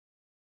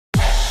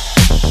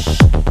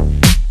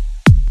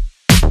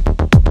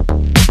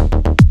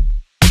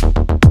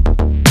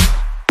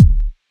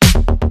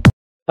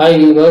Hi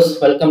viewers,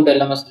 welcome to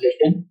LMS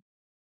Solution.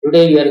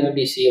 Today we are going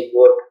to see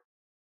about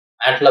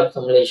Matlab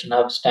simulation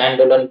of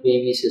standalone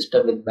PV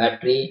system with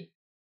battery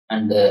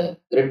and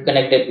grid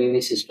connected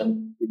PV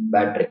system with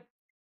battery.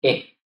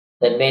 Okay,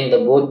 that means the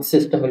both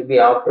system will be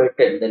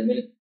operated. That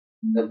means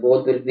the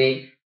both will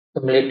be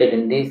simulated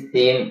in the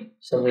same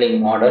simulink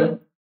model.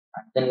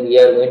 And then we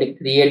are going to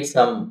create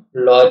some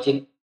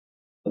logic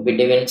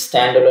between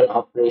standalone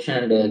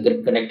operation and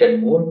grid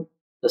connected mode.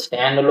 The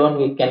standalone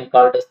we can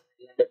call it as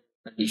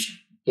condition.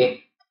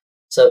 Okay,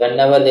 so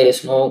whenever there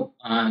is no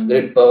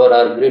grid power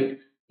or grid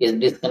is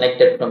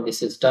disconnected from the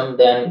system,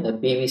 then the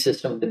PV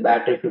system, the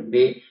battery should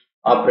be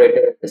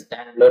operated at the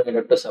standalone in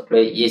order to supply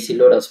AC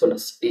load as well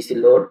as DC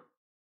load.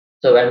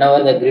 So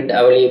whenever the grid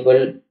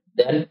available,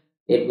 then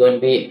it going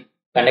to be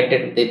connected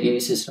to the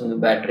PV system, the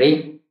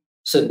battery.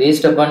 So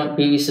based upon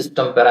PV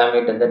system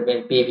parameter, that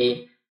means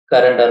PV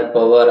current or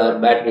power or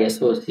battery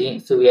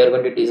SOC. So we are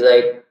going to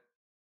decide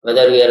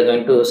whether we are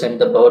going to send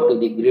the power to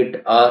the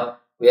grid or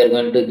we are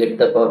going to get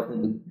the power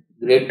from the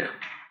grid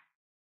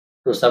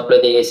to supply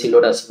the AC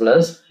load as well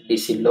as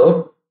DC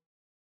load.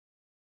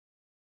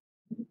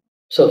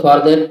 So for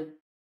that,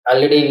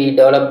 already we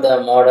developed the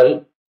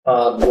model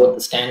for both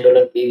the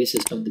standalone PV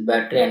system, the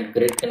battery and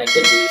grid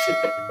connected PV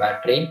system, the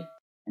battery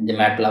in the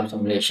Matlab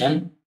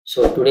simulation.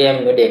 So today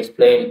I'm going to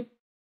explain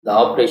the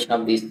operation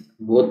of these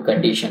both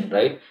condition,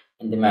 right,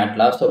 in the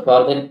Matlab. So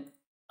for that,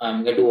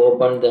 I'm going to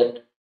open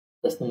that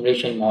the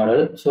simulation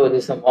model. So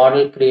this is a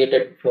model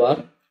created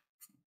for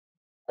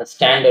a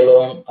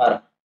standalone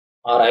or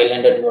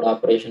islanded mode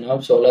operation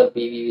of solar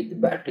PV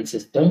with battery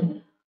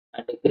system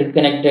and a grid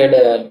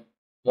connected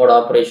mode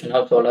operation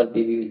of solar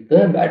PV with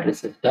the battery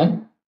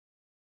system.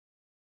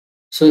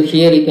 So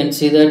here you can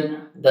see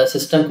that the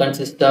system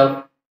consists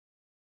of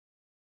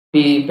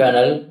PV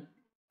panel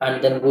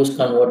and then boost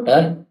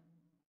converter,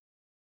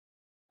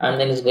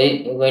 and then is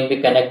going to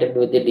be connected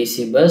with the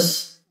DC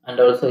bus, and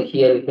also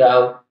here we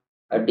have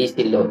a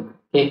DC load.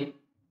 Okay,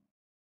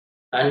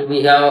 and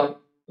we have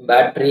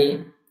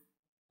battery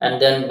and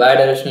then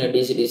bidirectional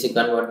DC-DC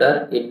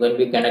converter. It will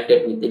be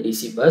connected with the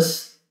DC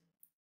bus,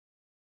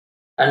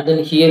 and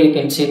then here you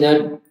can see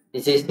that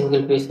this is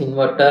single phase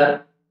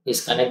inverter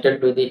is connected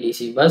to the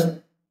DC bus,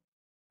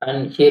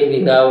 and here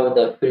we have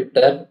the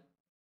filter,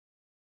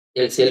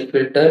 LCL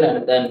filter,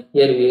 and then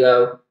here we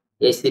have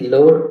AC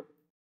load,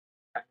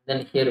 and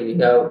then here we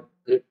have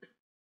grid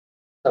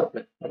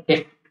supply.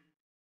 Okay,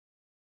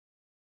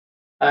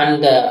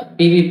 and the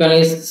PV panel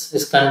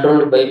is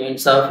controlled by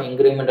means of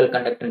incremental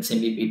conductance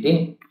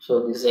MPPT.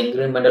 So this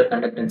incremental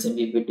conductance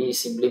MPPT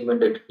is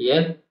implemented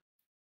here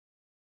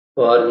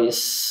for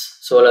this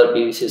solar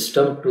PV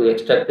system to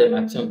extract the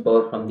maximum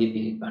power from the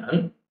PV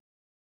panel.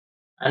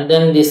 And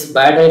then this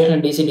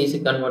bidirectional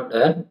DC-DC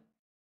converter,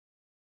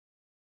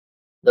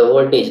 the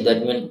voltage,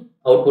 that means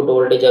output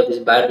voltage of this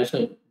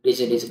bidirectional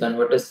DC-DC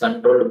converter is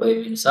controlled by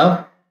means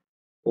of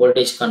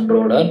voltage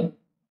controller.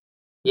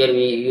 Here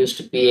we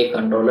used PA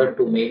controller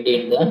to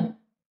maintain the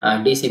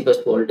DC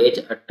bus voltage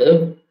at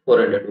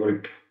 400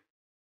 volt.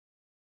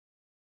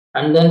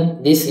 And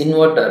then this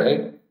inverter,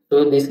 right?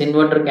 So this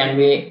inverter can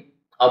be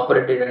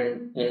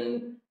operated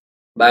in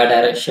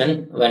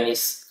bidirection when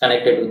it's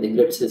connected with the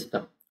grid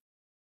system.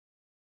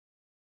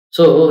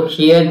 So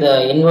here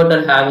the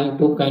inverter having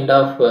two kind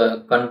of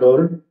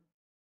control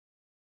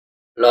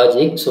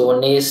logic. So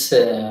one is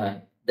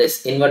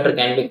this inverter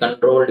can be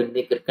controlled in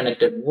the grid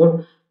connected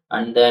mode,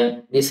 and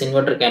then this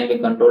inverter can be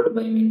controlled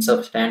by means of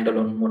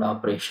standalone mode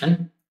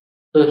operation.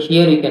 So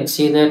here you can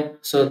see that.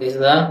 So this is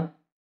the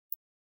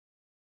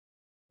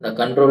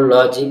control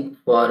logic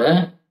for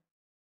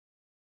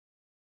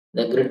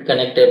the grid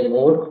connected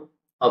mode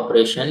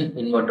operation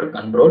inverter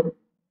control.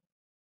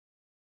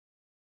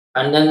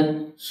 And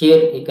then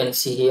here you can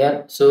see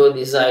here. So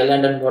this is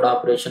islanded mode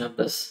operation of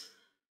this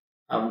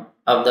of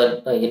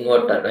the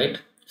inverter, right?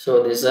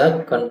 So this is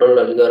a control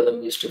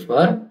algorithm used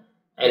for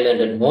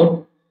islanded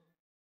mode.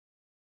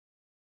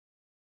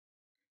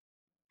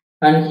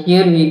 And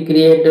here we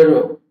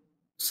created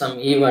some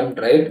event,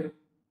 right?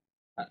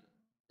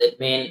 That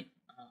mean,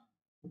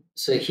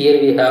 so here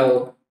we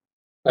have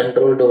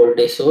controlled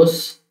voltage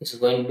source is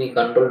going to be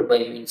controlled by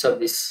means of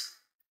this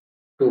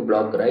two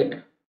block,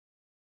 right?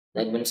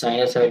 That means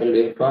sinusoidal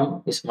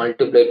waveform is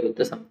multiplied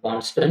with some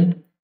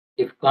constant.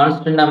 If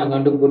constant I'm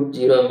going to put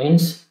 0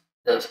 means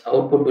the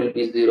output will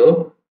be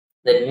 0.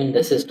 That means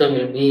the system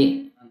will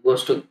be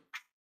goes to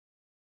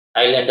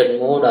islanded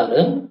mode or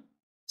a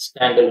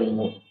standalone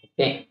mode.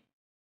 Okay.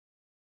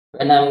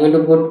 When I'm going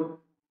to put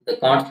the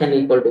constant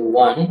equal to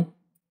 1,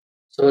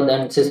 so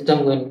then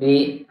system going to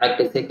be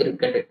act as a grid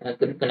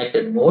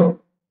connected mode.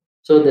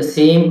 So the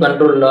same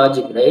control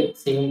logic, right?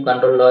 Same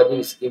control logic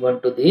is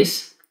given to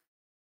this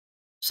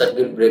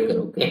circuit breaker.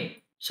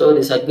 Okay, so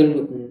the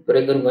circuit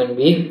breaker going to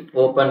be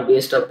open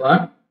based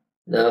upon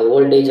the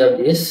voltage of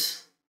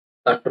this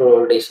control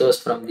voltage source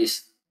from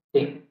this.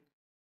 Okay,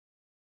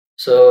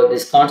 so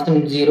this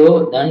constant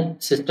 0, then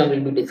system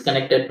will be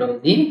disconnected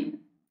from the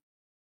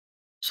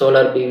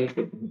solar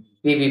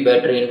PV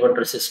battery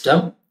inverter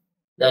system,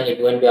 then it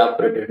will be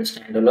operated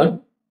standalone.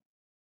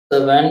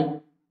 So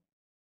when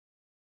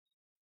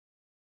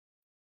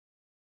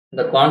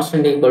the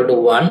constant equal to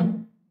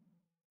 1,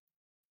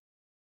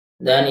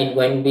 then it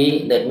going to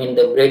be, that means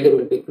the breaker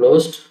will be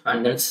closed,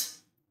 and then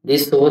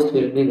this source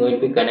will be going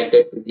to be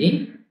connected to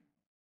the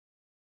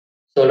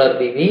solar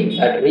PV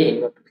battery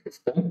inverter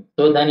system.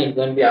 So then it's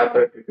going to be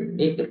operated in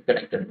the grid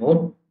connected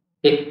mode.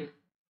 Okay.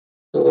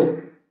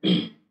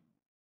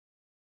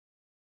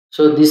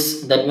 So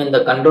this, that means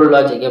the control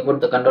logic, about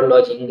the control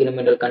logic,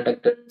 incremental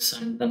conductance,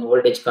 and then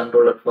voltage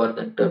controller for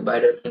that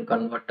bidirectional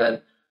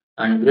converter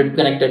and grid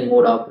connected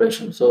mode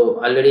operation.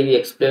 So already we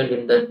explained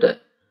in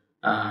that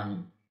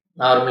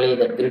normally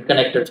that grid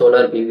connected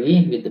solar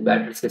PV with the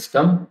battery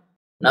system.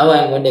 Now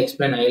I am going to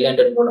explain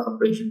islanded mode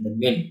operation. That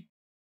means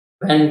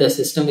when the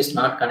system is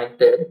not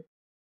connected,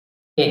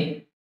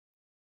 okay,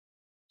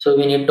 so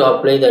we need to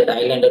apply that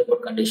islanded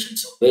mode condition.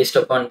 So based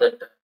upon that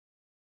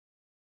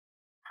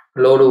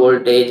load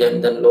voltage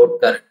and then load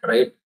current,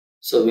 right?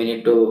 So we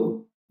need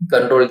to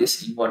control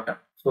this inverter.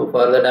 So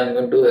for that I'm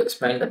going to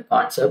explain the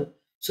concept.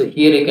 So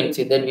here you can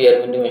see that we are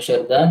going to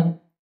measure the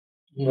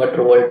inverter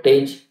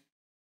voltage,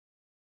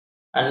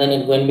 and then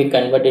it's going to be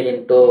converted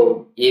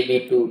into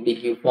AB to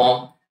DQ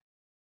form,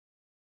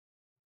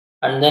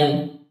 and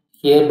then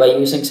here by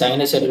using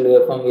sinusoidal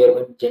waveform we are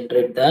going to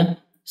generate the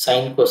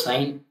sine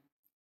cosine.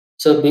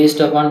 So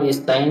based upon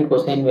this sine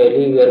cosine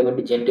value we are going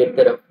to generate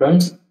the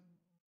reference,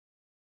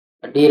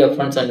 D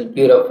reference and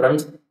Q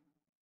reference.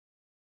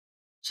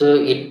 So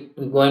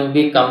it going to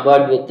be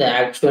compared with the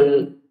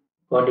actual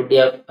quantity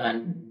of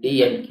and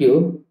D and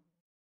Q,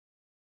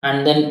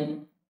 and then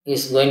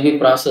is going to be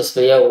processed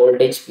via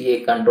voltage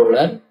PA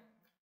controller.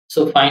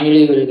 So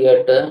finally we'll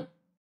get the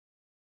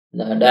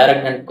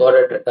direct and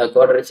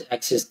quadratic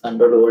axis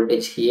control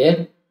voltage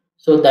here.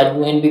 So that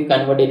going to be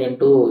converted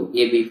into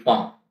AB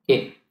form.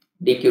 Okay,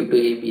 DQ to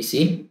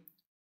ABC.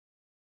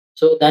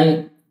 So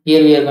then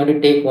here we are going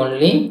to take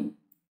only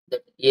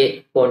the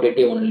A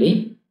quantity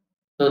only.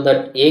 So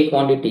that A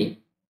quantity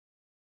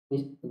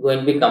is going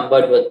to be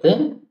compared with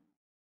the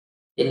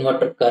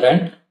inverter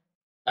current,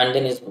 and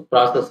then is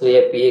processed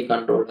via PA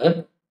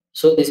controller.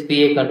 So this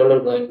PA controller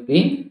going to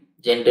be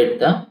generate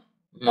the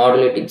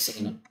modulating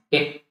signal.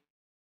 Okay.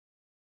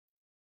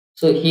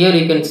 So here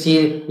you can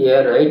see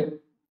here, right?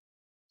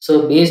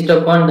 So based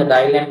upon the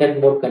islanded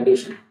mode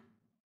condition,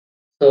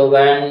 so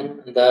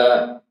when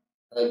the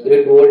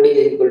grid voltage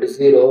is equal to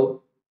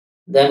 0,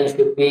 then it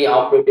should be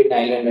operating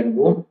islanded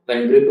mode.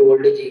 When grid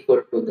voltage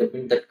equal to, that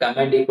means that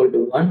command equal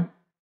to 1,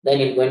 then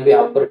it's going to be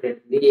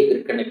operated in the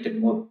grid connected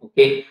mode.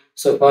 Okay.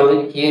 So for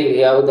that here we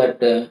have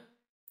that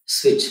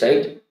switch,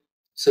 right?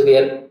 So we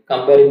are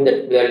comparing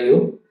that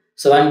value.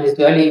 So when this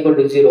value equal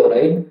to 0,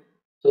 right?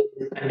 So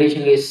this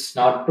condition is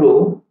not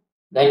true,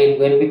 then it's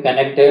going to be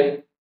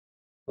connected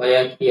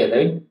via here,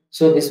 right?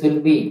 So this will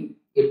be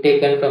it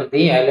taken from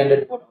the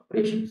islanded mode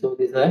operation. So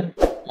this is a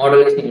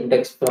modulation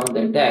index from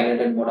the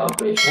islanded mode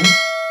operation.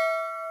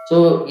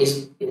 So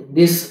is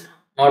this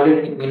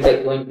modulating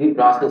index going to be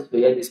processed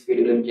via this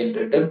PWM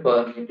generator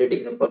for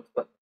generating the pulse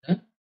for the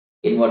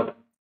inverter.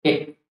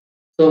 Okay.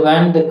 So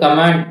when the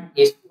command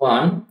is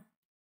 1,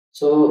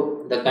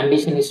 so the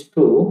condition is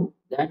true,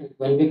 then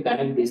when we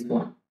connect this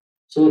one,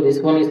 so this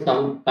one is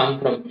come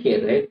from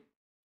here, right?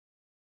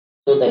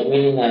 So that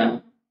means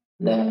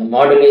the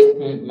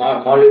modulating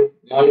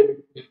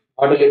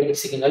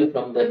signal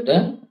from that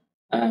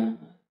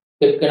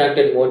grid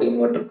connected mode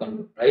inverter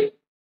control, right?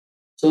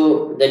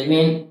 So that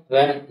means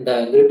when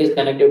the grid is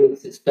connected to the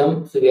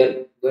system, so we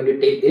are going to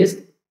take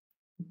this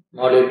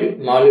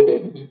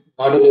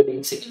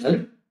modulating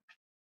signal.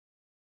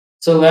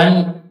 So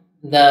when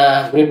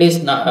the grid is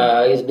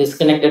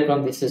disconnected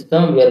from the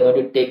system, we are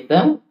going to take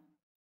the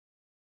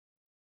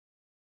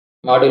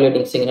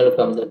modulating signal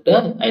from that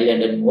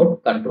islanded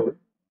mode control.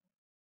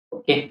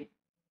 Okay.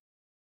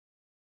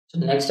 So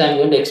next I'm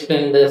going to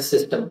explain the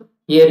system.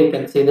 Here you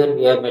can see that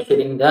we are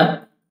measuring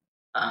the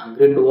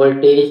grid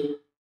voltage,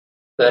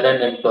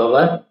 current and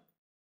power.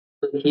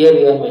 So here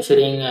we are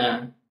measuring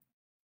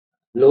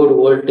load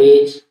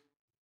voltage,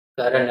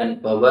 current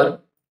and power.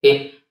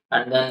 Okay,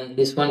 and then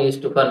this one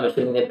used to for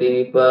measuring the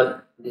PV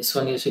power. This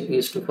one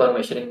used to for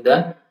measuring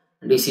the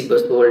DC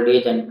bus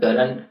voltage and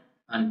current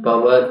and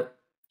power.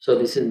 So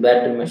this is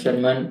battery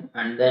measurement,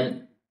 and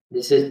then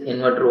this is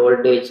inverter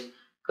voltage,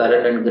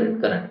 current and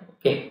grid current.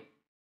 Okay,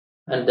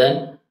 and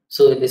then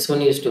so this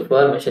one used to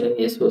for measuring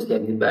the SOC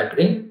of the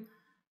battery.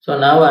 So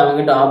now I'm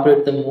going to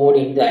operate the mode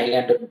in the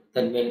island,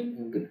 that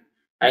means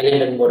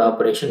island mode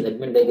operation. That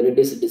means the grid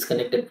is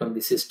disconnected from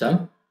the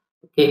system.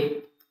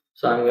 Okay,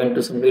 so I'm going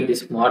to simulate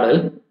this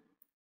model.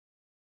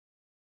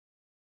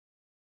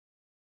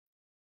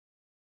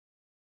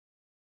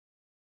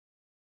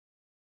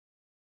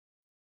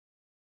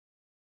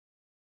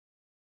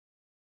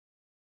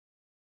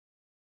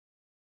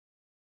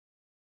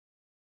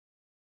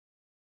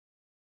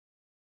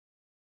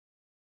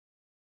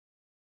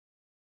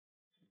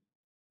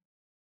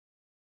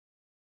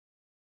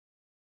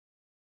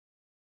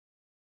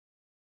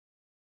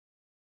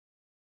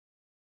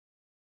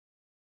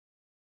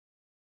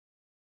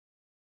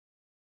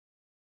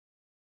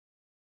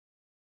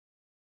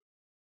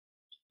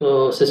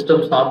 So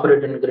systems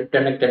operate in grid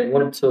connected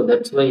mode. So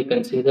that's why you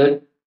can see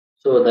that.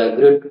 So the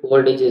grid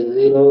voltage is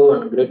zero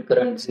and grid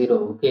current zero.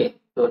 Okay.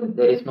 So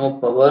there is no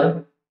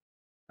power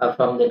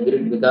from the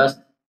grid because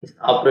it's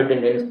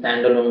operating in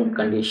standalone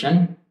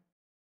condition.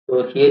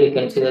 So here you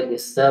can see that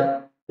this is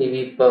the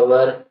PV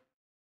power.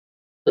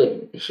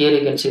 So here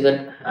you can see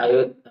that I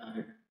have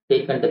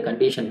taken the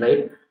condition,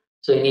 right.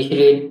 So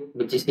initially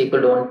which is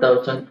equal to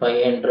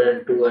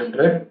 1500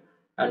 200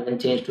 and then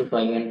change to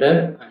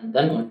 500 and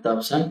then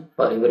 1000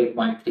 for every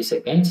 0.3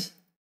 seconds.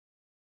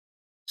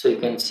 So you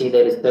can see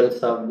the results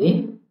of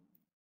the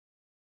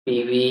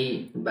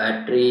PV,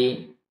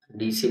 battery,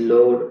 DC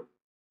load,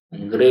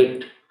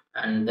 grid,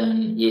 and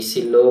then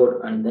AC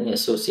load, and then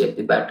associate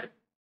the battery.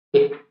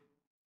 Okay.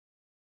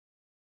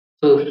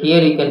 So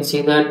here you can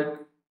see that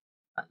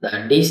the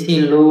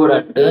DC load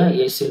and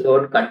the AC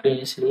load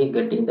continuously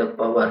getting the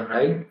power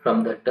right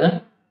from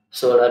that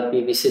solar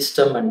PV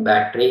system and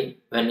battery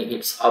when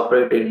it's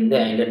operated in the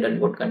island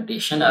mode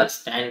condition or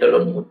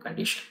standalone mode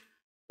condition.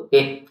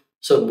 Okay.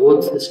 So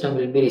both system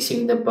will be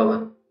receiving the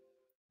power.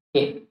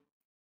 Okay.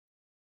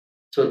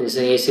 So this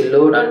is AC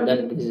load and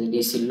then this is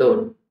DC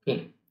load.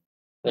 Okay.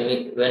 When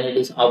it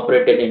is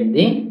operated in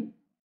the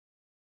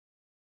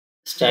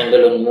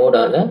standalone mode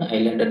or the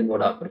islanded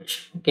mode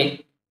operation.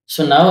 Okay.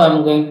 So now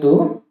I'm going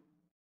to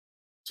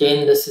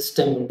change the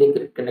system in the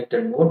grid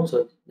connected mode.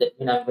 So that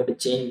means I'm going to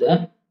change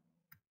the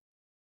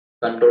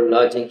control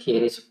logic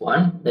here is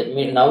 1. That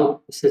means now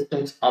the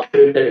system is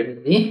operated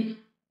in the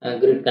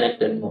grid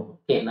connected mode.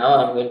 Okay. Now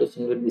I'm going to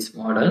simulate this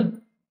model.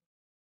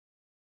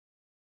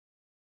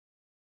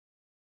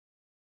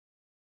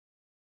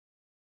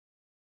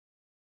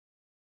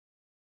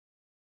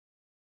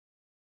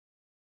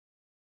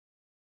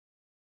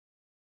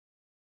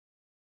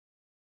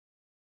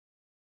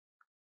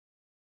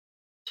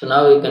 So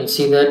now you can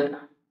see that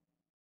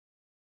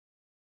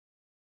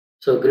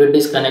so grid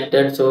is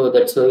connected. So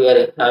that's why we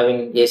are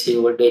having AC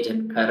voltage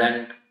and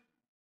current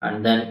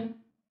and then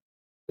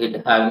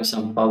it having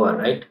some power,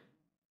 right.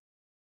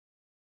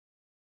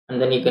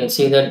 And then you can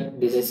see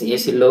that this is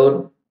AC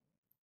load,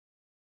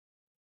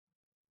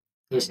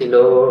 AC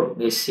load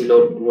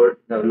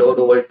load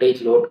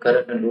voltage, load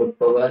current, and load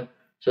power.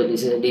 So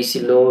this is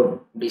DC load,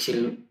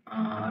 DC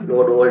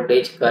load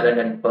voltage, current,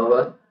 and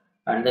power.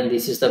 And then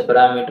this is the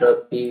parameter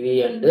of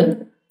PV and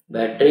the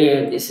battery,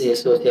 and this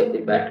is SOC of the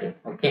battery.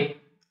 Okay.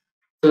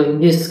 So in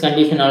this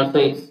condition also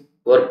it's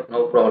work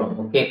no problem.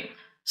 Okay.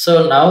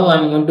 So now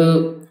I'm going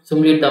to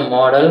simulate the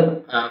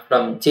model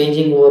from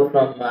changing over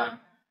from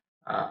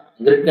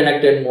grid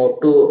connected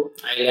mode to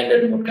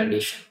islanded mode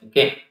condition.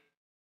 Okay.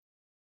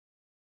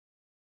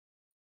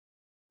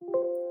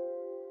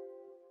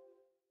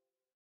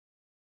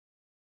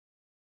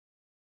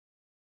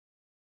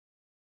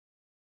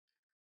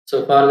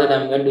 So for that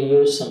I'm going to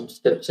use some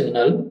step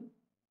signal.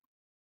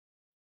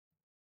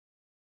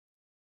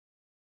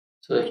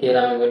 So here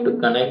I'm going to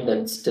connect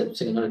that step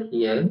signal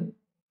here.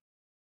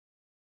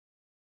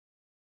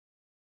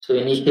 So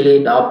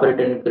initially it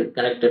operated in grid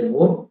connected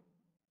mode.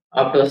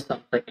 After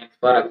some seconds,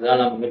 for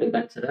example, I'm going to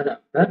consider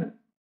after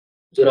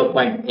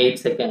 0.8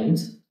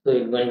 seconds. So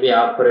it will be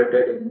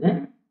operated in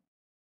the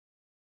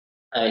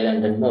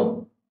islanded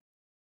mode.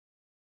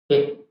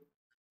 Okay.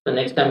 So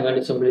next I'm going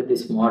to simulate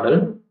this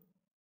model.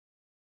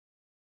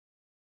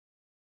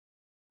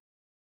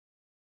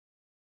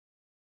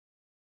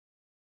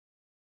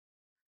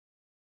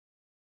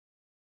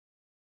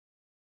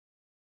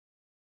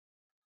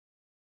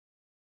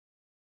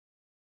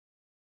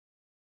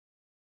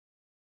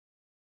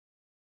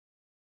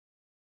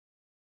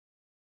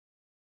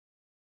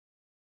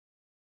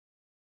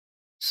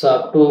 So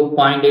up to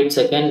 0.8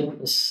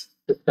 seconds,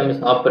 system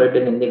is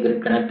operated in the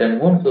grid connected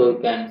mode. So you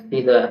can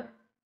see the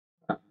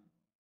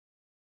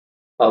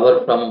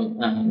power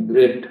from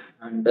grid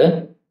and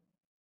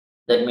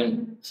that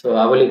means so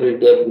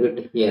availability of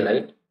grid here,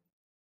 right.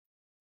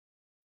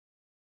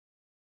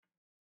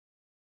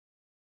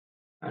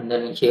 And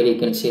then here you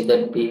can see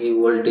that PV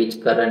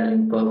voltage, current,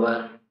 and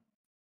power,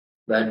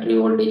 battery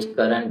voltage,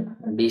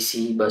 current,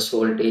 DC bus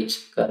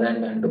voltage,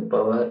 current, and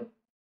power,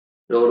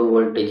 load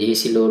voltage,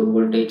 AC load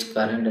voltage,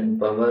 current, and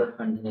power,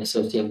 and then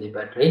SOC of the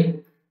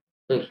battery.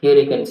 So here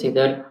you can see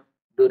that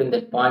during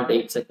that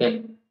 0.8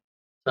 second.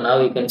 So now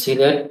you can see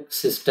that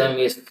system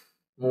is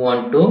move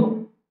on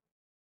to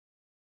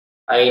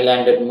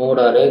islanded mode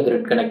or a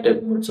grid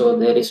connected mode. So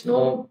there is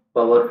no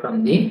power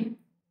from the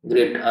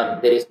grid or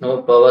there is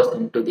no power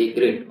into the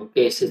grid.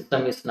 Okay,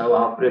 system is now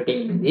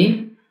operating in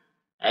the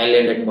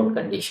islanded mode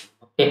condition.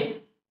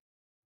 Okay.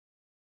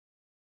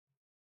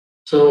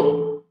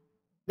 So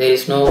there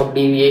is no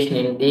deviation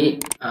in the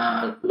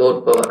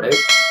load power, right.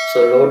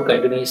 So load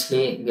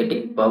continuously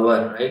getting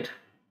power, right.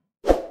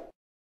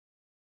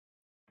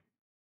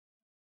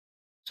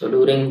 So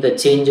during the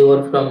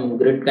changeover from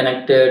grid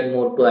connected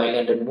mode to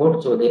islanded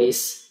mode, so there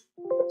is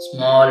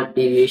small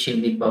deviation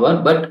in the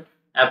power, but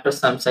after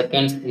some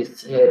seconds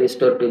it's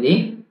restored to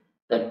the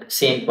that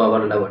same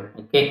power level.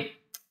 Okay.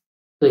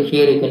 So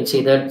here you can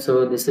see that.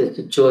 So this is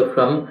switchover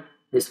from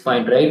this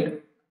point,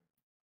 right.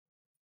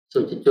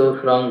 So switch over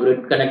from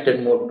grid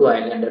connected mode to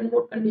islanded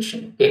mode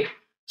condition. Okay.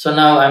 So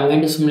now I'm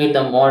going to simulate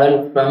the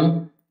model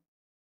from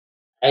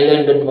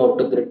islanded mode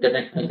to grid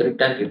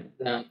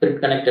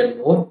connected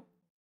mode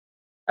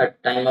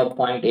at time of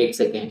 0.8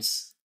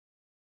 seconds.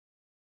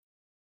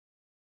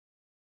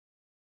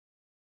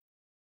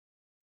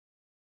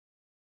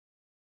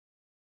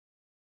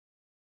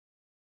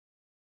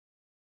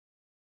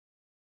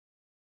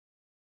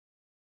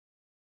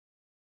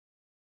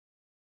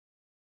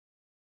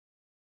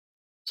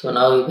 So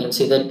now you can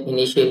see that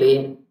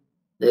initially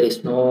there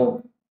is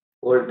no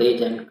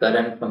voltage and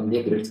current from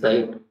the grid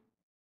side.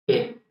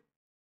 Okay,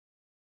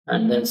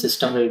 and then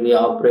system will be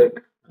operate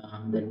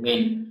that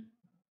mean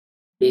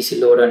DC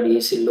load and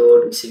AC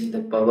load receiving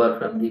the power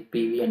from the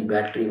PV and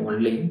battery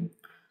only.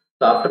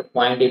 So after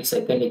 0.8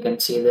 second, you can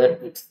see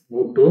that it's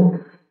moved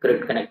to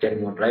grid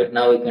connected mode. Right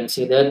now, you can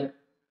see that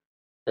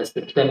the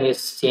system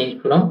is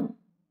changed from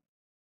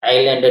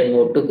islanded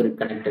mode to grid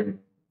connected mode.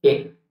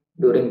 Okay,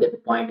 during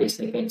that 0.8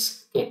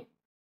 seconds. Okay,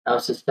 now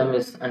system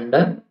is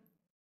under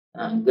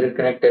grid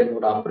connected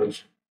mode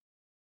operation.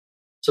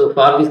 So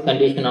for this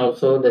condition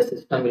also the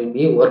system will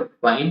be work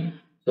fine.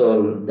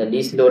 So the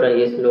DC load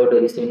and AC load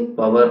is receiving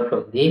power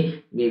from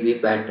the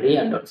VV battery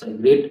and also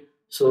grid.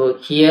 So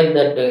here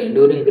that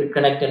during grid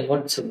connected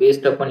mode, so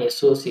based upon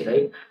SOC,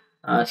 right?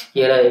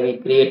 Here we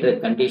create a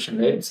condition,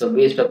 right? So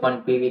based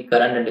upon PV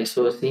current and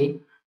SOC,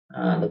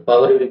 the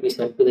power will be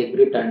sent to the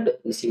grid and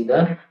receive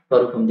the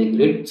power from the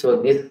grid.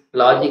 So this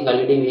logic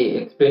already we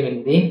explained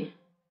in the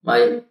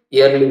my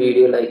early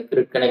video like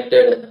grid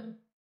connected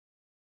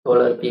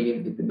solar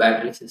PV with the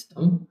battery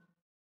system.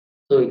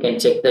 So you can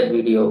check that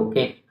video.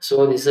 Okay.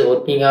 So this is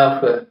working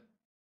of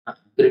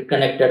grid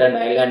connected and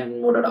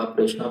island moded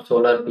operation of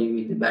solar PV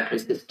with the battery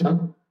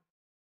system,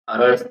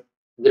 or else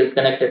grid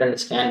connected and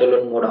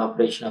standalone mode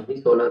operation of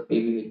the solar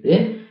PV with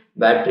the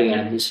battery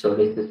energy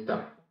storage system.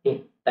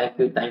 Okay.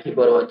 Thank you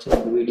for watching the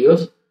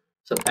videos.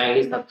 So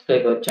kindly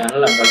subscribe our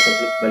channel and also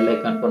click bell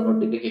icon for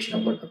notification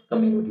about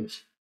upcoming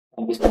videos.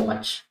 Thank you so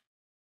much.